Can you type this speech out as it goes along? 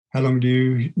How long do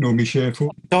you normally share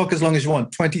for? Talk as long as you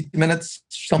want, 20 minutes,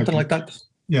 something Okay. like that.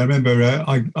 Yeah, I remember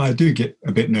I do get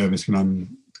a bit nervous when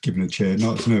I'm given a chair,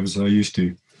 not as nervous as I used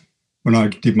to. When I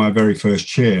did my very first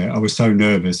chair, I was so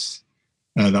nervous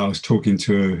that I was talking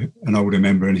to an older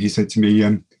member and he said to me,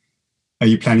 are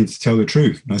you planning to tell the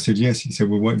truth? And I said, yes. He said,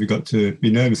 well, what have you got to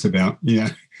be nervous about? Yeah.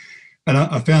 And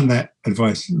I found that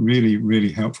advice really,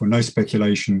 really helpful. No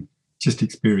speculation, just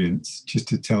experience, just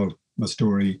to tell my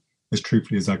story as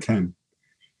truthfully as I can.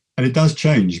 And it does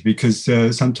change because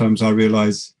sometimes I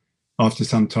realize after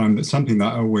some time that something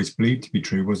that I always believed to be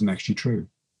true wasn't actually true,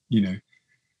 you know.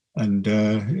 And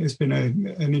it's been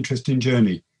an interesting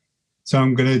journey. So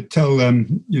I'm going to tell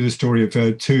you the story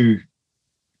of two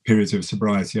periods of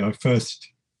sobriety. I first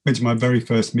went to my very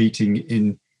first meeting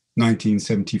in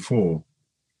 1974.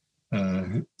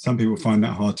 Some people find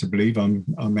that hard to believe.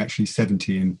 I'm actually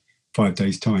 70 in 5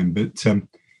 days' time, but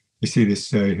you see this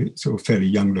sort of fairly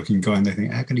young-looking guy, and they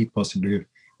think, how can he possibly have?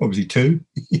 What was he, two?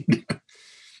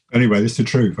 Anyway, that's the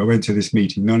truth. I went to this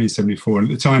meeting, 1974, and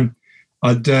at the time,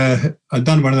 I'd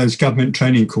done one of those government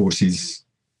training courses.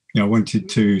 You know, I wanted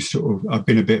to I've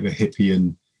been a bit of a hippie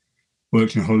and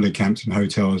worked in holiday camps and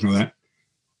hotels and all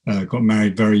that. Got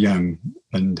married very young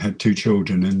and had two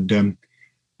children, and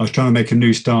I was trying to make a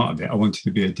new start of it. I wanted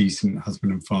to be a decent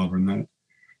husband and father and that.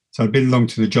 So I'd been along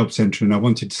to the job centre and I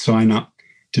wanted to sign up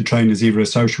to train as either a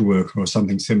social worker or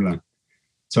something similar.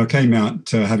 So I came out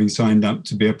having signed up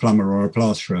to be a plumber or a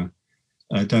plasterer.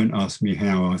 Don't ask me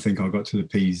how. I think I got to the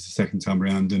P's the second time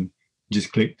around and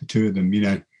just clicked the two of them, you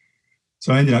know.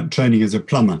 So I ended up training as a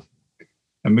plumber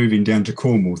and moving down to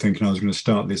Cornwall, thinking I was going to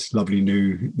start this lovely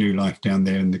new life down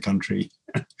there in the country.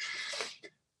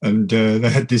 And they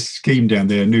had this scheme down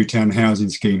there, a new town housing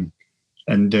scheme.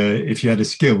 And if you had a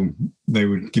skill, they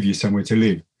would give you somewhere to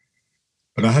live.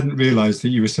 But I hadn't realised that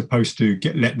you were supposed to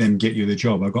let them get you the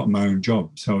job. I got my own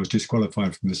job, so I was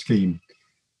disqualified from the scheme.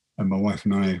 And my wife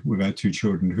and I, with our two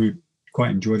children, who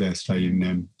quite enjoyed our stay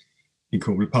in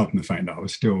Cornwall, apart from the fact that I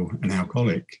was still an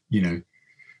alcoholic, you know.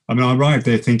 I mean, I arrived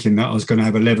there thinking that I was going to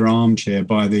have a leather armchair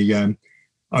by the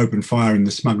open fire in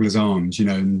the Smuggler's Arms, you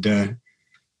know, and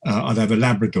I'd have a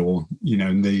Labrador, you know,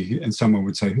 and someone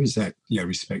would say, "Who's that, you know,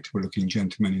 respectable-looking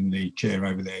gentleman in the chair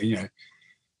over there?" You know,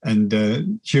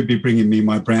 and she'd be bringing me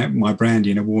my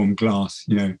brandy in a warm glass,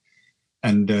 you know,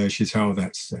 and she'd say, "Oh,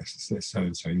 that's so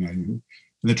and so," you know. And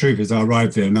the truth is, I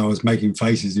arrived there and I was making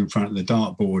faces in front of the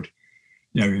dartboard,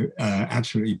 you know,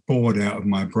 absolutely bored out of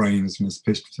my brains and as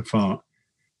pissed as a fart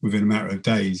within a matter of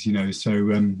days, you know.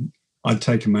 So I'd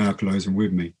taken my alcoholism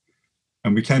with me.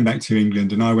 And we came back to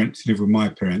England and I went to live with my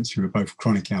parents, who were both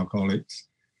chronic alcoholics.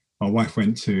 My wife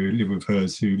went to live with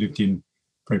hers, who lived in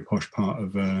a very posh part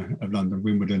of London,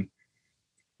 Wimbledon.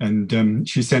 And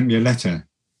she sent me a letter.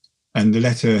 And the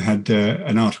letter had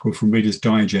an article from Reader's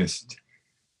Digest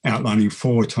outlining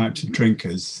 4 types of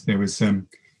drinkers. There was the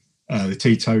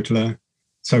teetotaler,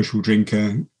 social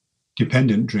drinker,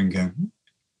 dependent drinker,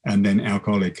 and then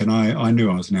alcoholic. And I knew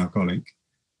I was an alcoholic.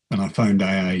 And I phoned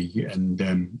AA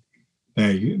and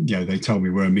they told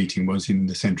me where a meeting was in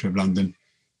the centre of London.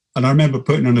 And I remember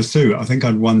putting on a suit. I think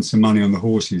I'd won some money on the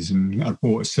horses and I'd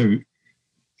bought a suit.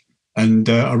 And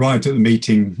arrived at the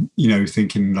meeting, you know,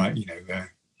 thinking like, you know,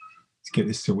 let's get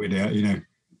this sorted out, you know.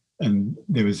 And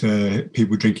there was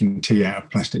people drinking tea out of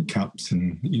plastic cups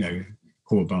and, you know,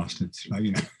 poor bastards, like,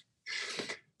 you know.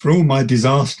 For all my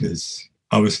disasters,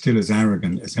 I was still as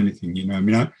arrogant as anything, you know. I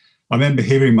mean, I remember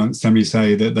hearing once somebody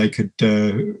say that they could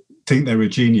think they were a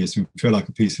genius and feel like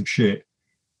a piece of shit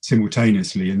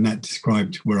simultaneously, and that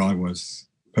described where I was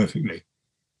perfectly,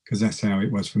 because that's how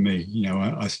it was for me. You know,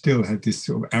 I still had this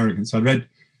sort of arrogance. I read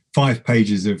 5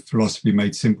 pages of Philosophy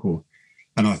Made Simple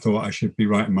and I thought I should be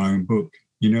writing my own book,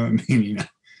 you know what I mean? You know.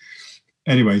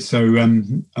 Anyway, so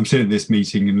I'm sitting at this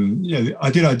meeting and, you know, I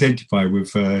did identify with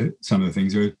some of the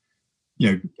things.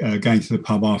 You know, going to the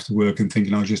pub after work and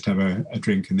thinking I'll just have a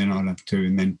drink and then I'll have 2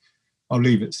 and then I'll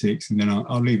leave at 6 and then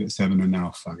I'll leave at 7 and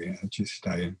now fuck it, I'll just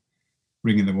stay and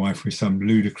ringing the wife with some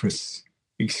ludicrous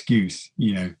excuse,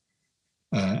 you know,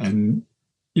 and,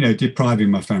 you know, depriving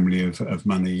my family of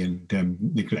money and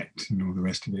neglect and all the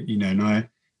rest of it, you know. And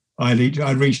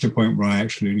I reached a point where I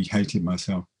actually hated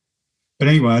myself. But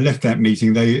anyway, I left that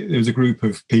meeting. There was a group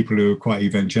of people who were quite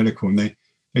evangelical and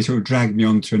they sort of dragged me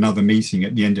on to another meeting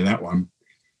at the end of that one.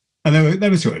 And they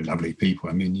were sort of lovely people.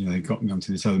 I mean, you know, they got me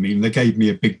onto this other meeting. They gave me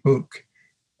a big book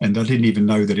and I didn't even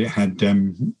know that it had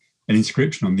an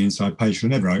inscription on the inside page. So I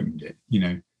never opened it, you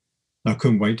know. I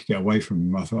couldn't wait to get away from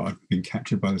them. I thought I'd been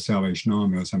captured by the Salvation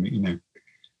Army or something, you know.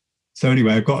 So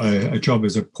anyway, I got a job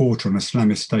as a porter on a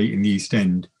slum estate in the East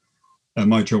End.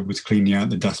 My job was cleaning out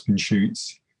the dustbin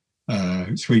chutes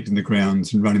sweeping the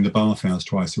grounds and running the bathhouse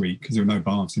twice a week because there were no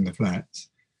baths in the flats.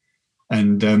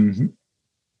 And,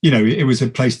 it was a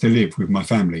place to live with my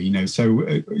family, so,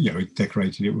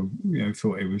 decorated it,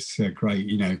 thought it was great,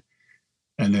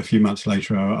 And a few months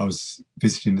later, I was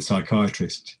visiting the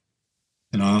psychiatrist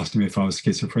and I asked him if I was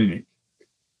schizophrenic.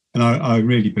 And I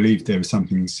really believed there was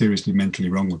something seriously mentally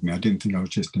wrong with me. I didn't think I was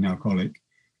just an alcoholic.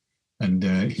 And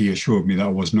he assured me that I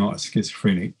was not a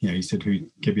schizophrenic. He said, who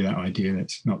gave you that idea?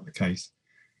 That's not the case.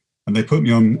 And they put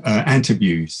me on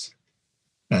antabuse.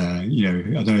 I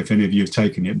don't know if any of you have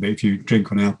taken it, but if you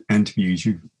drink on antabuse,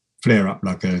 you flare up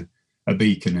like a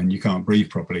beacon and you can't breathe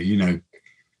properly,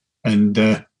 And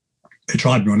they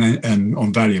tried me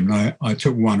on Valium, and I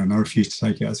took one and I refused to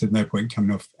take it. I said, no point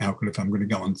coming off alcohol if I'm going to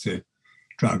go on to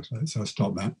drugs. So I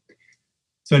stopped that.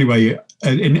 So anyway,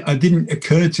 it didn't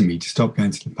occur to me to stop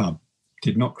going to the pub. It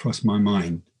did not cross my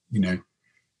mind,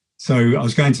 So I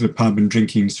was going to the pub and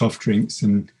drinking soft drinks,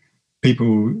 and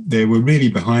people there were really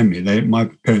behind me. My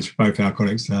parents were both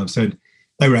alcoholics, so I've said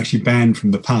they were actually banned from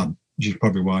the pub, which is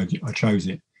probably why I chose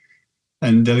it.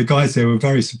 And the guys there were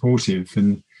very supportive,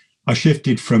 and I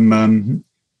shifted from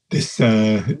this,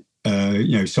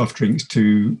 soft drinks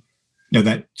to,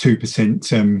 that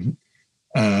 2%,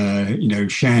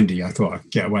 shandy. I thought I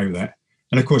could get away with that.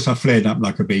 And of course, I flared up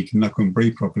like a beacon. I couldn't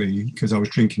breathe properly because I was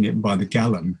drinking it by the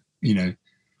gallon.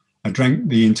 I drank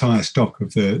the entire stock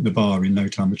of the bar in no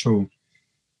time at all.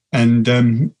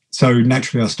 And so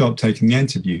naturally, I stopped taking the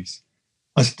antabuse.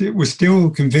 I was still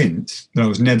convinced that I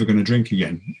was never going to drink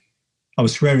again. I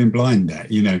was swearing blind that,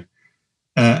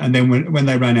 and then when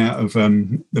they ran out of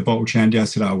the bottled shandy, I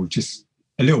said, well, just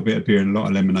a little bit of beer and a lot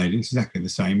of lemonade. It's exactly the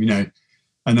same, And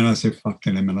then I said, fuck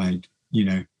the lemonade,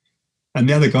 And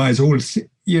the other guys all,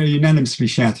 unanimously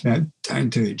shouted out, don't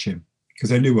do it, Jim, because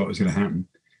they knew what was going to happen.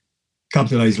 A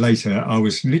couple of days later, I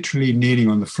was literally kneeling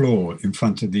on the floor in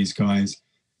front of these guys,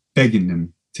 begging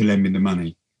them to lend me the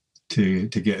money to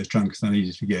get as drunk as I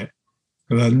needed to get.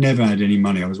 Because I'd never had any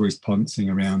money. I was always poncing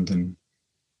around and,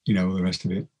 all the rest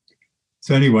of it.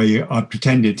 So anyway, I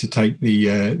pretended to take the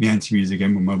antabuse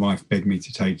again when my wife begged me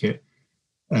to take it,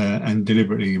 and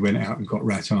deliberately went out and got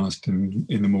rat-arsed. And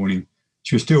in the morning,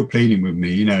 she was still pleading with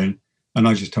me, and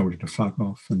I just told her to fuck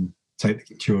off and take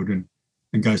the children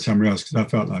and go somewhere else because I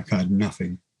felt like I had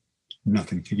nothing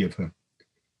to give her.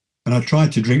 And I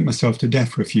tried to drink myself to death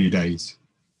for a few days.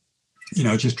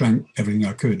 I just drank everything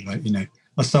I could.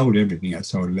 I sold everything. I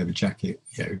sold a leather jacket,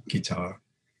 guitar,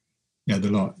 the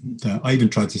lot. I even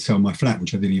tried to sell my flat,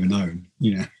 which I didn't even own,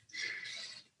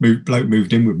 Bloke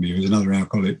moved in with me. He was another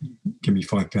alcoholic, give me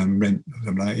 £5 rent, or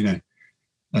something like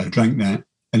that, drank that.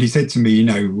 And he said to me,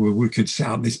 well, we could set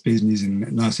up this business.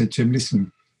 And I said to him,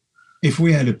 listen, if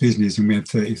we had a business and we had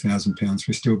 £30,000,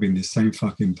 we'd still be in this same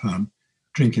fucking pub,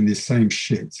 drinking this same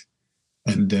shit,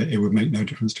 and it would make no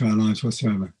difference to our lives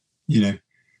whatsoever,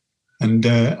 And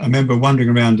I remember wandering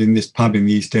around in this pub in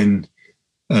the East End,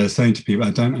 saying to people,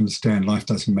 I don't understand, life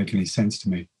doesn't make any sense to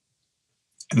me.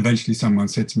 And eventually someone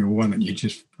said to me, well, why don't you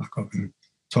just fuck off and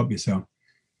top yourself?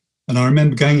 And I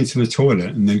remember going into the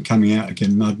toilet and then coming out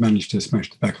again, and I'd managed to smash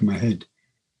the back of my head.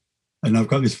 And I've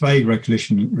got this vague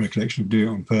recollection of doing it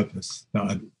on purpose, that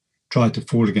I tried to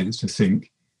fall against a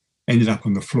sink, ended up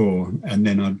on the floor, and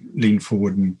then I leaned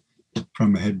forward and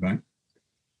thrown my head back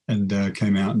and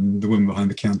came out, and the woman behind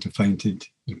the counter fainted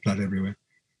with blood everywhere.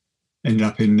 Ended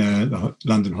up in the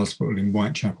London hospital in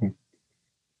Whitechapel.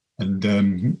 And,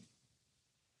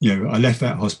 I left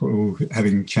that hospital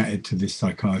having chatted to this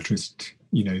psychiatrist.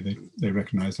 They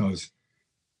recognised I was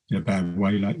in a bad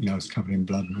way, I was covered in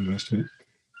blood and all the rest of it.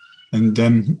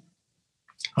 And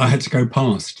I had to go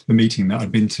past the meeting that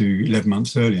I'd been to 11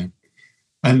 months earlier.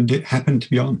 And it happened to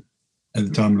be on at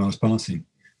the time when I was passing.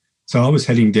 So I was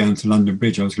heading down to London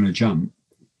Bridge. I was going to jump.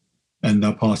 And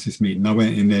I passed this meeting. I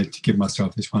went in there to give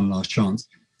myself this one last chance.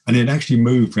 And it actually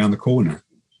moved around the corner.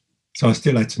 So I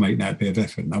still had to make that bit of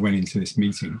effort. And I went into this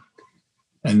meeting.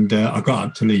 And I got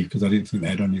up to leave because I didn't think they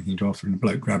had anything to offer. And the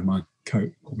bloke grabbed my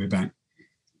coat, pulled me back.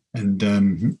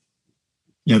 And,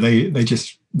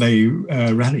 they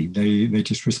rallied. They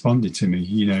just responded to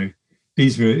me.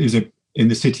 In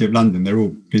the city of London, they're all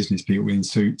business people in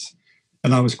suits.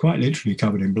 And I was quite literally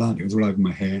covered in blood. It was all over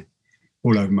my hair,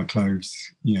 all over my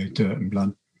clothes, dirt and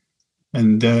blood.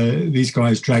 And these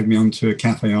guys dragged me onto a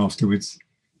cafe afterwards,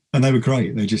 and they were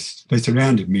great. They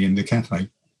surrounded me in the cafe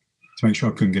to make sure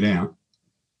I couldn't get out,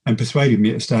 and persuaded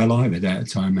me to stay alive at that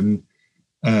time. And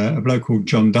a bloke called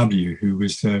John W., who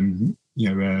was one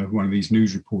of these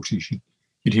news reporters,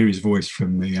 you'd hear his voice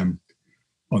from the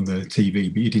on the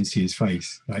TV, but you didn't see his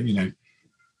face,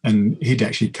 And he'd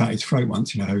actually cut his throat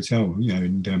once in a hotel,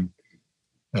 and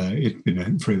He'd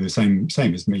been through the same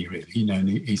as me, really, you know. And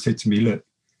he said to me, "Look,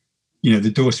 you know,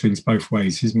 the door swings both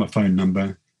ways. Here's my phone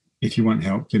number. If you want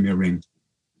help, give me a ring.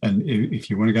 And if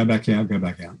you want to go back out, go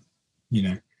back out, you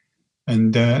know."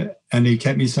 And he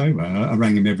kept me sober. I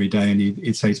rang him every day, and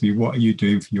he'd say to me, "What are you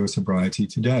doing for your sobriety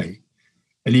today?"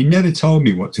 And he never told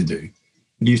me what to do.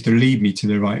 He used to lead me to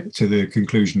the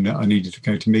conclusion that I needed to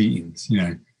go to meetings. You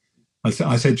know,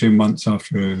 I said to him once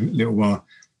after a little while,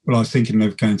 "Well, I was thinking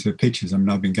of going to the pictures. I mean,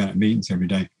 I've been going to meetings every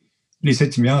day." And he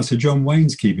said to me, "Oh, so John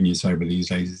Wayne's keeping you sober these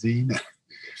days, is he?"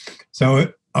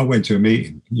 So I went to a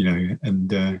meeting, you know,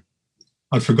 and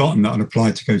I'd forgotten that I'd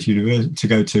applied to go to university, to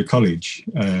go to college.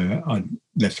 I'd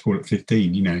left school at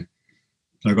 15, you know, and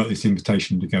I got this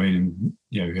invitation to go in, and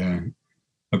you know,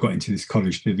 I got into this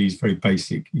college to do these very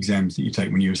basic exams that you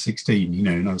take when you're 16, you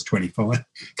know, and I was 25,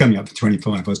 coming up to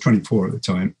 25. I was 24 at the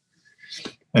time,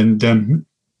 and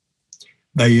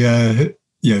they,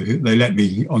 you know, they let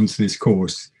me onto this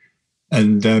course.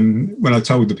 And when I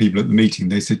told the people at the meeting,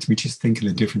 they said to me, "Just think of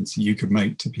the difference that you could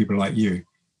make to people like you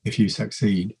if you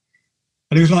succeed."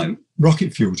 And it was like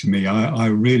rocket fuel to me. I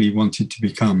really wanted to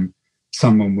become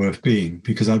someone worth being,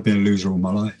 because I've been a loser all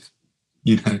my life,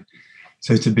 you know.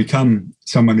 So to become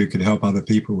someone who could help other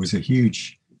people was a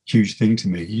huge, huge thing to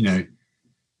me, you know.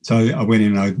 So I went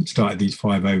in and I started these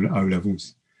 5 O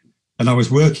levels. And I was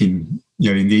working,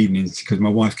 you know, in the evenings, because my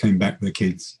wife came back with the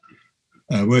kids,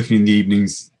 working in the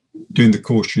evenings, doing the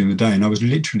course during the day. And I was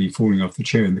literally falling off the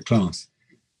chair in the class.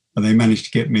 And they managed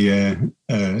to get me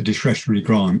a discretionary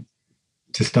grant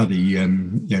to study, you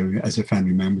know, as a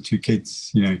family man with 2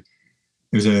 kids. You know,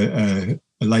 there was a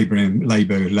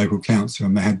Labour local council,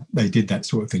 and they did that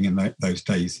sort of thing in those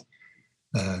days.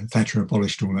 Thatcher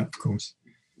abolished all that, of course.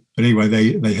 But anyway,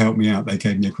 they helped me out. They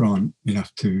gave me a grant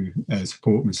enough to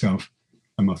support myself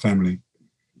and my family.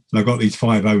 And I got these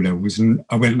 5 O levels, and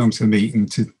I went along to the meeting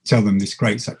to tell them this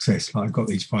great success. Like, I got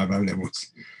these 5 O levels,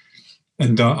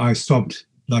 and I sobbed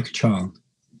like a child,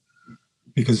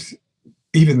 because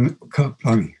even, God,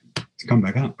 blimey, it's come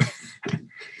back up.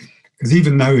 Because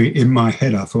even though in my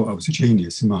head I thought I was a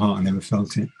genius, in my heart I never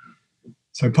felt it.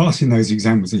 So passing those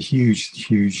exams was a huge,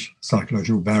 huge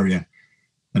psychological barrier.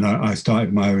 And I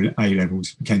started my own A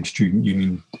levels, became student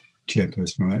union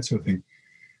chairperson, all that sort of thing.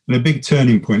 And a big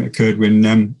turning point occurred when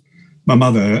my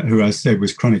mother, who I said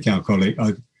was chronic alcoholic,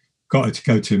 I got her to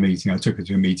go to a meeting. I took her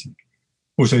to a meeting.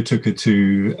 Also took her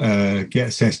to get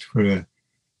assessed for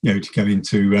you know, to go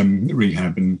into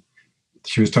rehab, and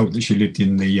she was told that she lived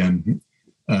in the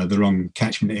wrong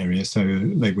catchment area, so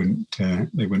they wouldn't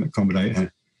accommodate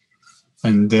her.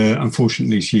 And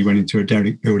unfortunately, she went into a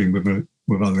derelict building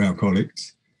with other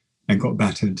alcoholics and got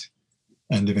battered.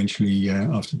 And eventually,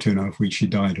 after 2.5 weeks, she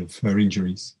died of her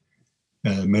injuries,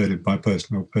 murdered by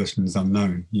persons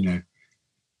unknown. You know,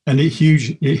 and it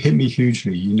hit me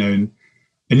hugely. You know, and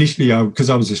initially,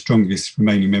 because I was the strongest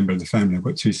remaining member of the family, I've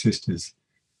got 2 sisters.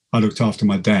 I looked after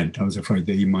my dad. I was afraid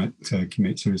that he might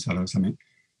commit suicide or something.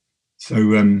 So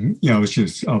you know,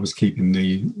 I was keeping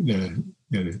the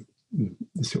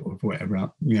sort of whatever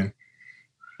up, you know.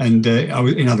 And I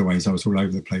was, in other ways, I was all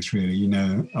over the place, really. You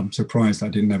know, I'm surprised I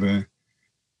didn't have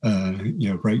you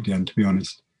know, breakdown, to be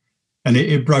honest. And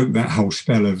it broke that whole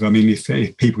spell of, I mean,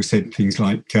 if people said things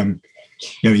like, you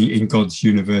know, in God's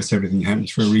universe, everything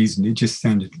happens for a reason, it just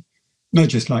sounded not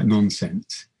just like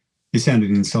nonsense. It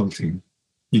sounded insulting.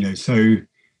 You know, so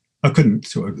I couldn't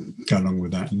sort of go along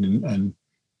with that. And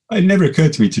it never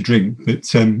occurred to me to drink, but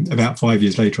about 5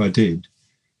 years later I did.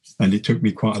 And it took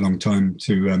me quite a long time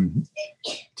to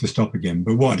stop again.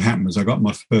 But what had happened was I got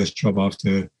my first job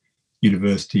after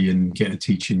university and getting a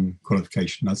teaching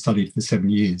qualification. I studied for 7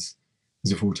 years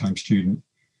as a full-time student.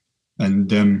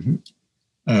 And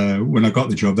when I got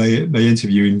the job, the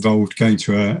interview involved going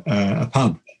to a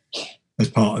pub as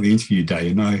part of the interview day,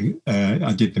 and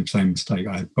I did the same mistake.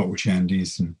 I had bottle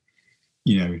shandies, and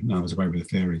you know, and I was away with the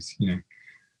fairies, you know,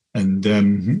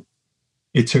 and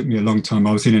it took me a long time.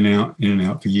 I was in and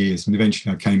out for years, and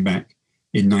eventually I came back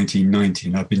in 1990,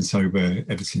 and I've been sober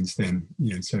ever since then.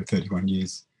 You know, so 31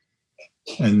 years,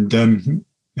 and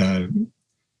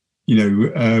you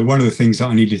know, one of the things that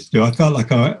I needed to do, I felt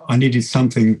like I needed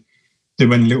something that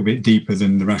went a little bit deeper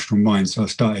than the rational mind. So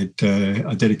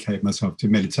I dedicated myself to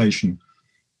meditation.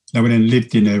 I went and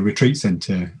lived in a retreat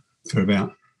centre for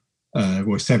about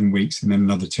 7 weeks, and then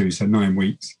another 2, so 9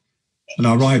 weeks. And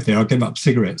I arrived there. I gave up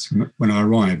cigarettes when I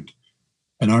arrived,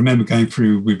 and I remember going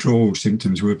through withdrawal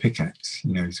symptoms with a pickaxe.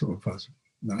 You know, sort of.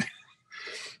 And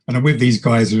I'm with these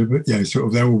guys, you know, sort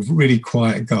of. They're all really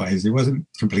quiet guys. It wasn't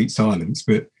complete silence,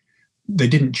 but they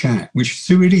didn't chat, which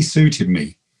really suited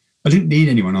me. I didn't need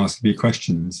anyone asking me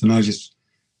questions, and I just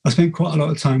I spent quite a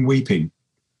lot of time weeping.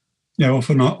 You know,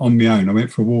 often on my own. I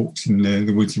went for walks in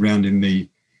the woods around in the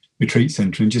retreat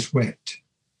centre and just wept.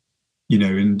 You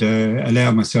know, and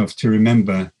allowed myself to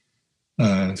remember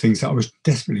things that I was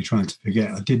desperately trying to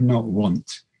forget. I did not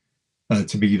want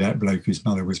to be that bloke whose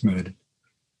mother was murdered.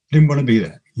 I didn't want to be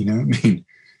that. You know what I mean?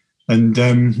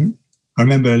 And I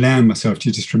remember allowing myself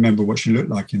to just remember what she looked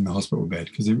like in the hospital bed,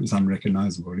 because it was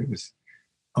unrecognisable. It was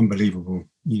unbelievable,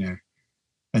 you know,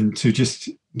 and to just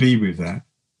be with that,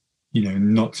 you know,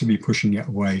 not to be pushing it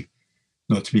away,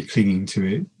 not to be clinging to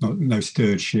it, no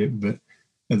stirred shit, but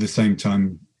at the same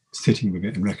time sitting with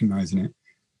it and recognising it.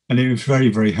 And it was very,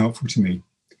 very helpful to me.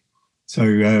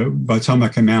 So by the time I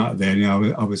came out of there, you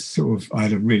know, I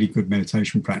had a really good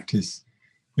meditation practice,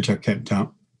 which I kept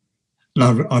up.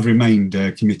 And I've remained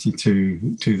committed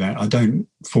to that. I don't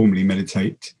formally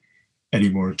meditate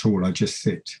anymore at all. I just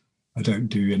sit. I don't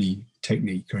do any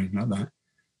technique or anything like that.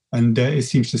 And it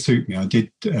seems to suit me. I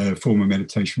did formal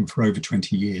meditation for over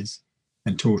 20 years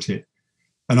and taught it.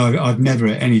 And I've never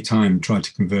at any time tried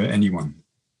to convert anyone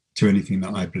to anything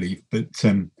that I believe. But,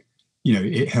 you know,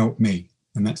 it helped me.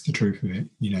 And that's the truth of it,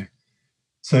 you know.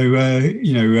 So,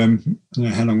 you know, I don't know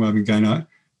how long I've been going. I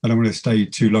don't want to stay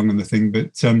too long on the thing,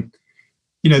 but,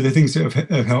 you know, the things that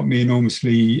have helped me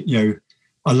enormously, you know,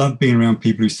 I love being around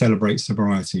people who celebrate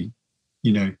sobriety.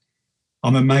 You know,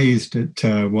 I'm amazed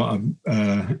at what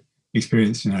I've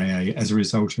experienced in AA as a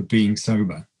result of being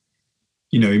sober.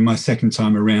 You know, in my second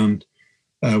time around,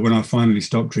 when I finally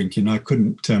stopped drinking, I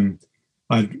couldn't,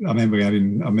 I remember I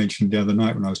mentioned the other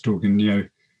night when I was talking, you know,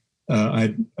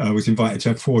 I was invited to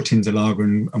have 4 tins of lager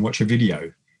and watch a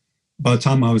video. By the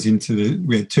time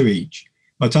we had 2 each.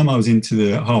 By the time I was into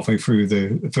the halfway through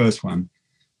the first one,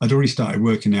 I'd already started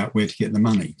working out where to get the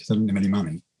money, because I didn't have any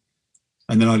money.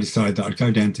 And then I decided that I'd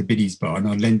go down to Biddy's bar and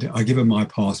I'd give her my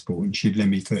passport and she'd lend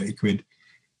me 30 quid.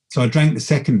 So I drank the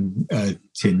second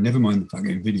tin, never mind the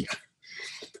fucking video,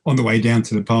 on the way down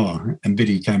to the bar, and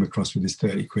Biddy came across with his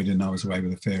 30 quid and I was away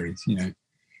with the fairies, you know.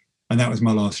 And that was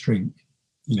my last drink.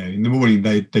 You know, in the morning,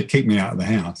 they kicked me out of the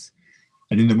house.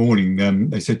 And in the morning,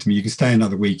 they said to me, you can stay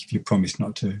another week if you promise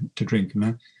not to drink.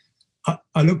 And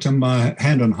I looked on my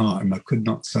hand on heart and I could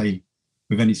not say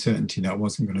with any certainty that I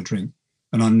wasn't going to drink.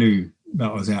 And I knew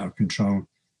that I was out of control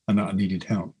and that I needed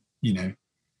help, you know.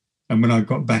 And when I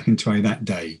got back into AA that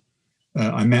day,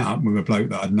 I met up with a bloke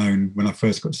that I'd known when I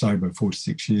first got sober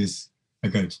 46 years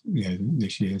ago, you know,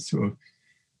 this year sort of.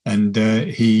 And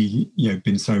he, you know,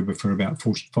 been sober for about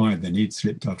 45 then. He'd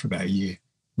slipped after about a year,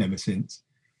 never since.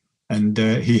 And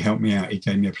he helped me out. He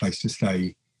gave me a place to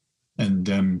stay. And,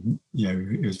 you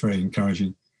know, it was very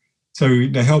encouraging. So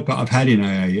the help that I've had in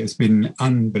AA has been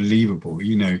unbelievable,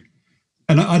 you know.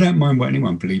 And I don't mind what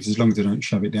anyone believes as long as they don't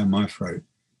shove it down my throat.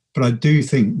 But I do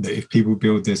think that if people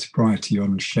build their sobriety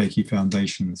on shaky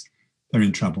foundations, they're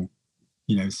in trouble,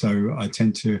 you know. So I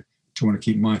tend to want to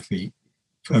keep my feet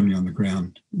firmly on the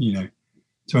ground, you know.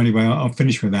 So anyway, I'll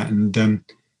finish with that. And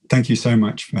thank you so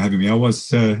much for having me. I was,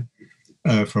 for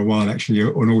a while, actually,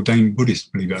 an ordained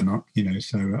Buddhist, believe it or not, you know.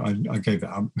 So I gave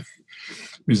that up,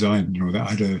 resigned and all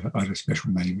that. I had a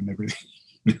special name and everything.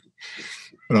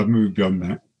 But I've moved beyond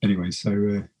that. Anyway,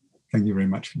 so thank you very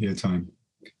much for your time.